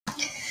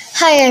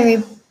Hi,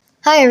 every,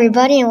 Hi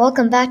everybody, and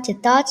welcome back to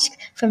Thoughts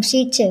from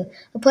C2,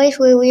 a place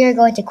where we are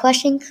going to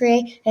question,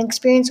 create, and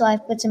experience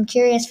life with some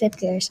curious fifth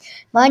graders.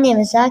 My name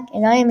is Zach,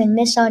 and I am in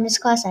Miss Saunders'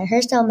 class at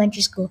Hearst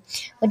Elementary School,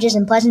 which is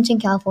in Pleasanton,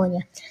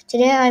 California.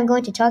 Today, I am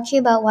going to talk to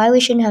you about why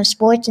we shouldn't have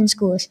sports in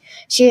schools.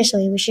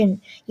 Seriously, we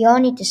shouldn't. You all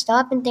need to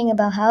stop and think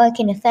about how it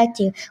can affect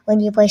you when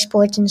you play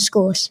sports in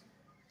schools.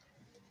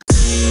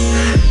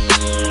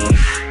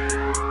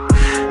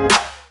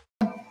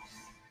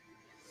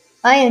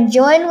 I am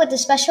joined with a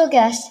special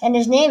guest, and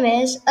his name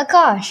is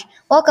Akash.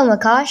 Welcome,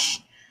 Akash.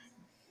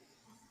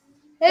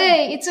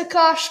 Hey, it's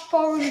Akash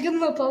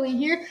Gimapali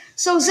here.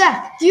 So,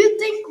 Zach, do you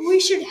think we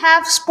should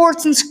have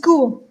sports in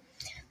school?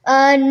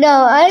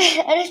 No,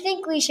 I don't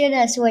think we should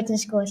have sports in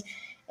schools.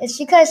 It's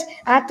because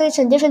athletes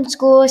from different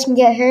schools can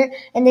get hurt,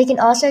 and they can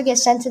also get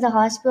sent to the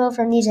hospital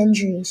from these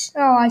injuries.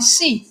 Oh, I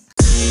see.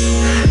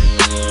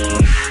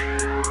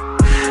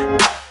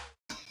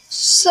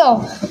 So,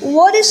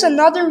 what is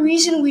another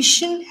reason we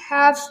shouldn't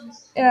have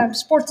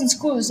sports in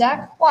school,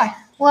 Zach? Why?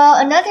 Well,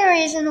 another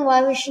reason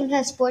why we shouldn't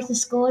have sports in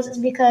schools is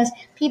because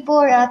people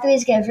or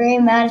athletes get very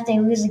mad if they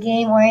lose a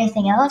game or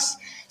anything else.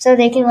 So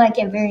they can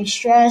get very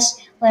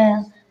stressed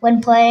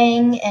when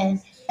playing,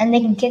 and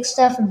they can kick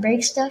stuff and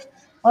break stuff,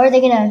 or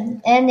they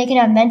can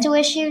have mental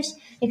issues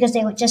because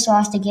they just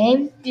lost a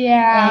game.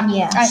 Yeah, And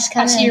yeah,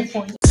 I see your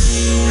point.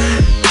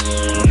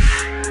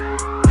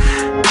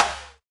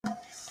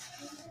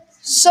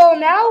 So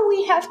now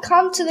we have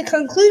come to the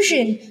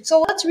conclusion.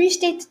 So let's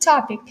restate the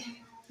topic.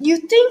 You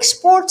think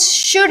sports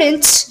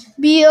shouldn't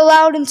be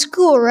allowed in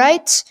school,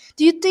 right?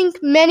 Do you think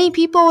many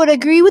people would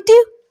agree with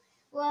you?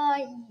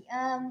 Well,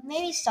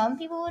 maybe some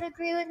people would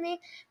agree with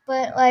me,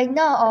 but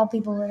not all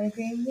people would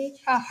agree with me.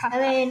 I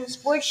mean,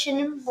 sports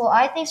shouldn't. Well,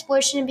 I think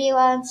sports shouldn't be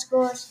allowed in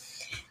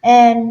schools,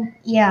 and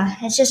yeah,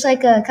 it's just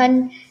like a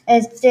kind.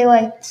 It's they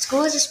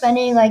schools are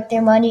spending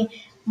their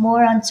money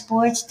more on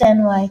sports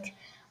than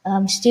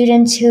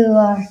students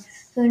who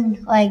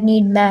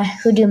need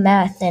math, who do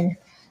math and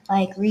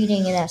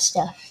reading and that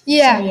stuff.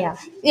 Yeah. So, yeah.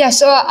 Yeah,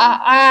 so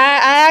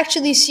I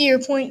actually see your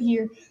point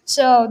here.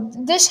 So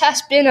this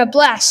has been a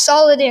blast.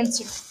 Solid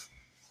answer.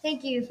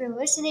 Thank you for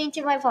listening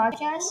to my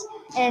podcast.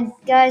 And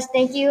guys,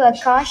 thank you,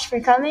 Akash, for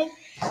coming.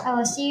 I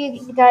will see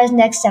you guys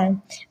next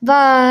time.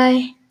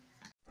 Bye.